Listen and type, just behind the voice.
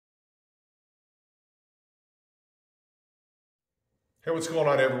Hey, what's going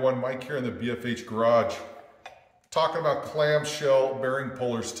on everyone? Mike here in the BFH garage. Talking about clamshell bearing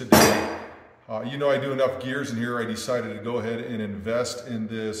pullers today. You know I do enough gears in here, I decided to go ahead and invest in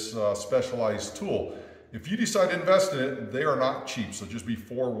this specialized tool. If you decide to invest in it, they are not cheap, so just be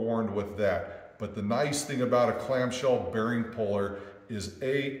forewarned with that. But the nice thing about a clamshell bearing puller is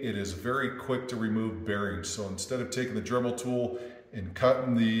it is very quick to remove bearings. So instead of taking the Dremel tool and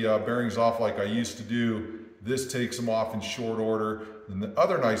cutting the bearings off like I used to do, this takes them off in short order. And the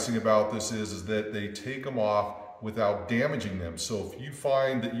other nice thing about this is that they take them off without damaging them. So if you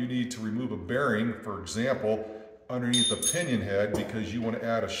find that you need to remove a bearing, for example, underneath the pinion head because you want to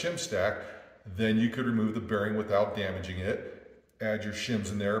add a shim stack, then you could remove the bearing without damaging it. Add your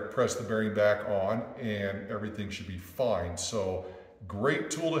shims in there, press the bearing back on, and everything should be fine. So great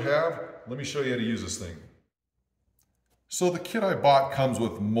tool to have. Let me show you how to use this thing. So the kit I bought comes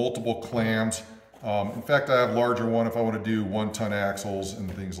with multiple clams. In fact, I have a larger one if I want to do 1-ton axles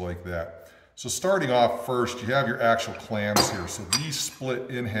and things like that. So starting off first, you have your actual clams here. So these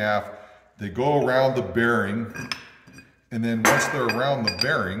split in half. They go around the bearing, and then once they're around the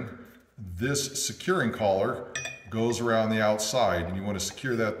bearing, this securing collar goes around the outside, and you want to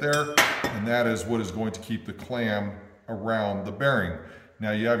secure that there, and that is what is going to keep the clam around the bearing.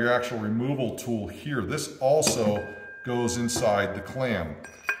 Now you have your actual removal tool here. This also goes inside the clam,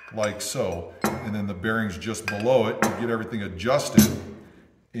 like so, and then the bearing's just below it to get everything adjusted,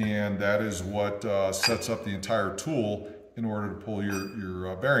 and that is what sets up the entire tool in order to pull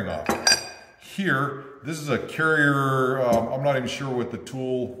your bearing off. Here, this is a carrier, I'm not even sure what the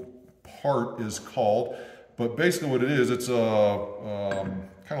tool part is called, but basically what it is, it's a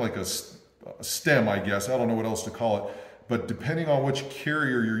kind of like a stem, I guess. I don't know what else to call it, but depending on which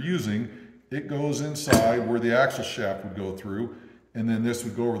carrier you're using, it goes inside where the axle shaft would go through, and then this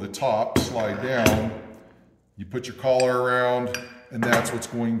would go over the top, slide down, you put your collar around, and that's what's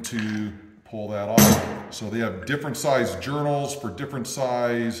going to pull that off. So they have different size journals for different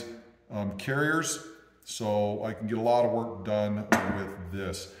size carriers, so I can get a lot of work done with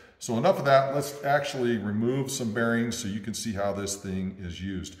this. So enough of that, let's actually remove some bearings so you can see how this thing is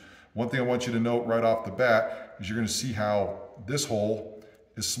used. One thing I want you to note right off the bat is you're going to see how this hole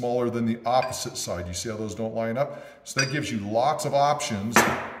is smaller than the opposite side. You see how those don't line up? So that gives you lots of options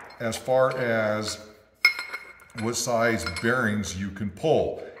as far as what size bearings you can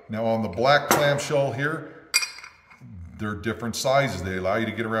pull. Now on the black clamshell here, they're different sizes. They allow you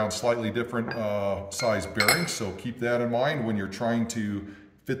to get around slightly different size bearings, so keep that in mind when you're trying to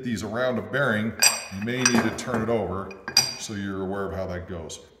fit these around a bearing. You may need to turn it over so you're aware of how that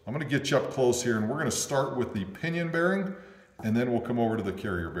goes. I'm going to get you up close here, and we're going to start with the pinion bearing, and then we'll come over to the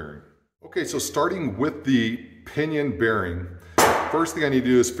carrier bearing. Okay, so starting with the pinion bearing, first thing I need to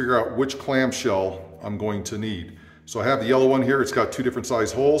do is figure out which clamshell I'm going to need. So I have the yellow one here. It's got two different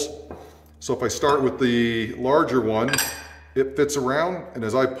size holes. So if I start with the larger one, it fits around, and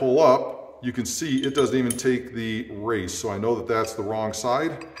as I pull up, you can see it doesn't even take the race. So I know that that's the wrong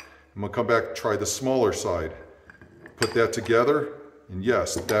side. I'm gonna come back and try the smaller side. Put that together, and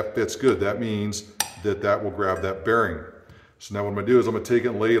yes, that fits good. That means that that will grab that bearing. So now what I'm gonna do is I'm gonna take it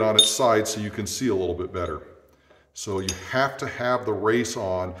and lay it on its side so you can see a little bit better. So you have to have the race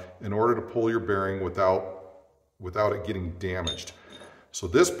on in order to pull your bearing without it getting damaged. So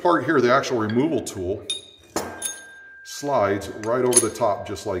this part here, the actual removal tool, slides right over the top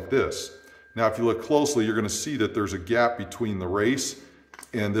just like this. Now if you look closely, you're going to see that there's a gap between the race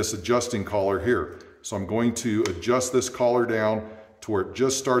and this adjusting collar here. So I'm going to adjust this collar down to where it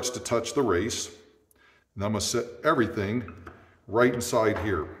just starts to touch the race. And I'm going to set everything right inside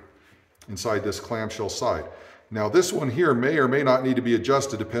here, inside this clamshell side. Now this one here may or may not need to be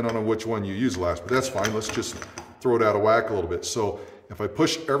adjusted depending on which one you use last, but that's fine. Let's just throw it out of whack a little bit. So if I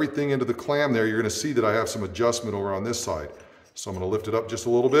push everything into the clam there, you're going to see that I have some adjustment over on this side. So I'm going to lift it up just a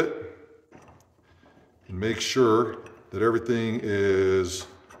little bit and make sure that everything is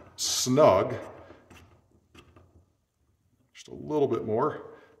snug. Just a little bit more.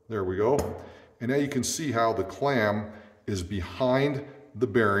 There we go. And now you can see how the clam is behind the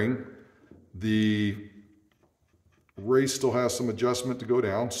bearing. The race still has some adjustment to go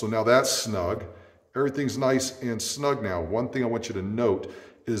down. So now that's snug. Everything's nice and snug now. One thing I want you to note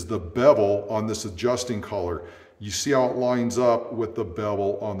is the bevel on this adjusting collar. You see how it lines up with the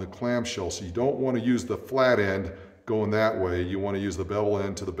bevel on the clamshell. So you don't want to use the flat end going that way. You want to use the bevel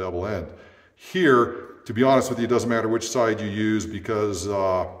end to the bevel end. Here, to be honest with you, it doesn't matter which side you use because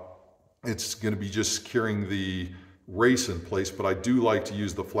it's going to be just securing the race in place, but I do like to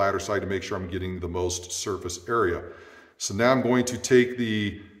use the flatter side to make sure I'm getting the most surface area. So now I'm going to take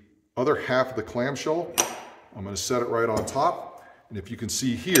the other half of the clamshell, I'm going to set it right on top, And if you can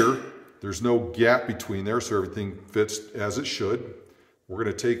see here, there's no gap between there, so everything fits as it should. We're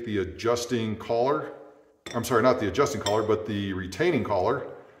going to take the adjusting collar, I'm sorry, not the adjusting collar, but the retaining collar.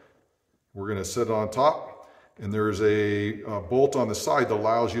 We're going to set it on top, and there's a bolt on the side that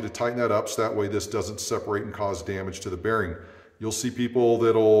allows you to tighten that up so that way this doesn't separate and cause damage to the bearing. You'll see people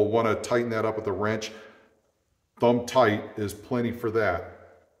that'll want to tighten that up with a wrench. Thumb tight is plenty for that.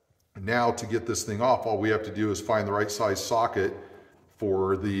 Now to get this thing off, all we have to do is find the right size socket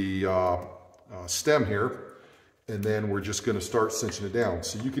for the stem here, and then we're just going to start cinching it down.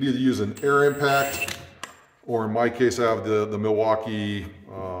 So you could either use an air impact, or in my case I have the Milwaukee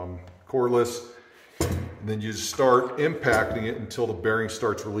cordless, and then you just start impacting it until the bearing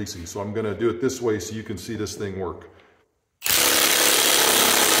starts releasing. So I'm going to do it this way so you can see this thing work.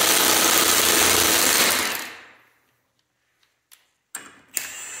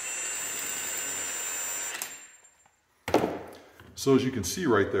 So as you can see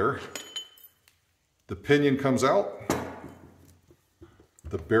right there, the pinion comes out,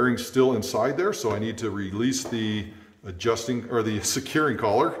 the bearing's still inside there, so I need to release the adjusting or the securing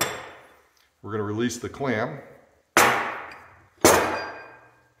collar. We're going to release the clam,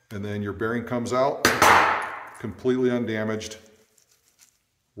 and then your bearing comes out completely undamaged,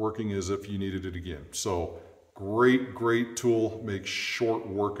 working as if you needed it again. So great tool, make short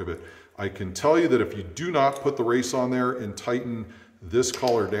work of it. I can tell you that if you do not put the race on there and tighten this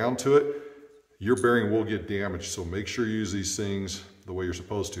collar down to it, your bearing will get damaged. So make sure you use these things the way you're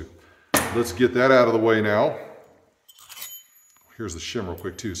supposed to. Let's get that out of the way now. Here's the shim real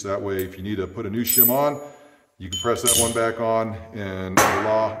quick too, so that way if you need to put a new shim on, you can press that one back on and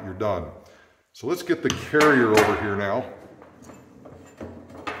voila, you're done. So let's get the carrier over here now.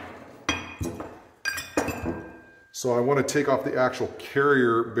 So I want to take off the actual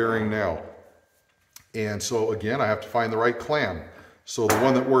carrier bearing now. And so again, I have to find the right clam. So the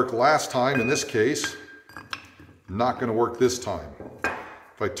one that worked last time, in this case, not going to work this time.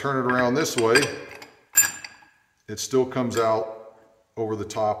 If I turn it around this way, it still comes out over the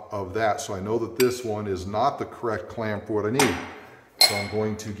top of that. So I know that this one is not the correct clam for what I need. So I'm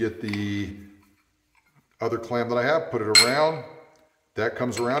going to get the other clam that I have, put it around. That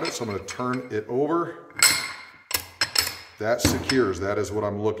comes around it, so I'm going to turn it over. That secures, that is what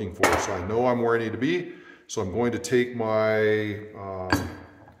I'm looking for. So I know I'm where I need to be. So I'm going to take my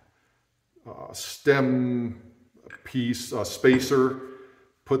stem piece, spacer,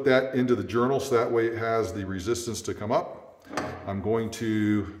 put that into the journal so that way it has the resistance to come up. I'm going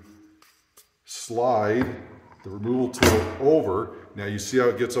to slide the removal tool over. Now you see how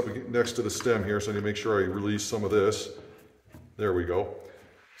it gets up next to the stem here, so I need to make sure I release some of this. There we go.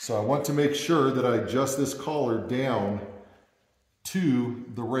 So I want to make sure that I adjust this collar down to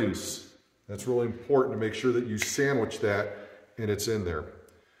the race. That's really important to make sure that you sandwich that and it's in there.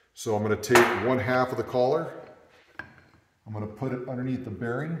 So I'm going to take 1/2 of the collar, I'm going to put it underneath the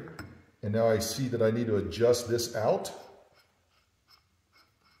bearing, and now I see that I need to adjust this out.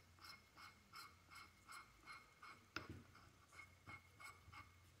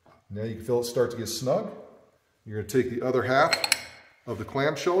 Now you can feel it start to get snug. You're going to take the other half of the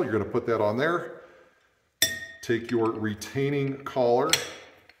clamshell, you're going to put that on there. Take your retaining collar,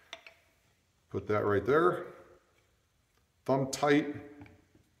 put that right there, thumb tight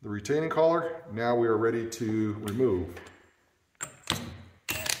the retaining collar. Now we are ready to remove.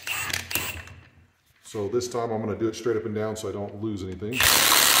 So this time I'm going to do it straight up and down so I don't lose anything.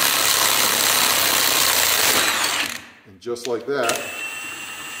 And just like that,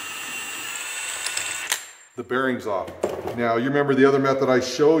 the bearing's off. Now you remember the other method I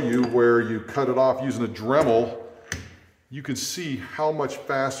show you where you cut it off using a Dremel. You can see how much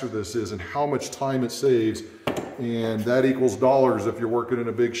faster this is and how much time it saves, and that equals dollars if you're working in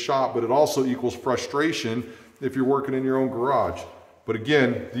a big shop, but it also equals frustration if you're working in your own garage. But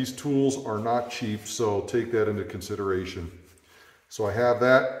again, these tools are not cheap, so take that into consideration. So I have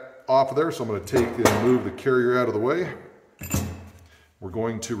that off of there, so I'm going to take and move the carrier out of the way. We're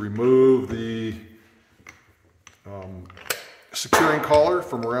going to remove the securing collar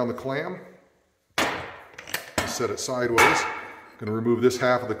from around the clam. Set it sideways. I'm going to remove this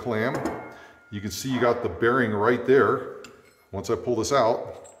half of the clam. You can see you got the bearing right there. Once I pull this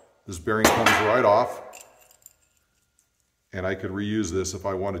out, this bearing comes right off, and I could reuse this if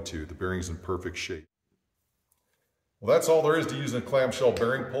I wanted to. The bearing's in perfect shape. Well, that's all there is to using a clamshell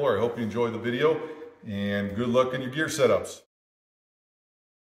bearing puller. I hope you enjoyed the video, and good luck in your gear setups.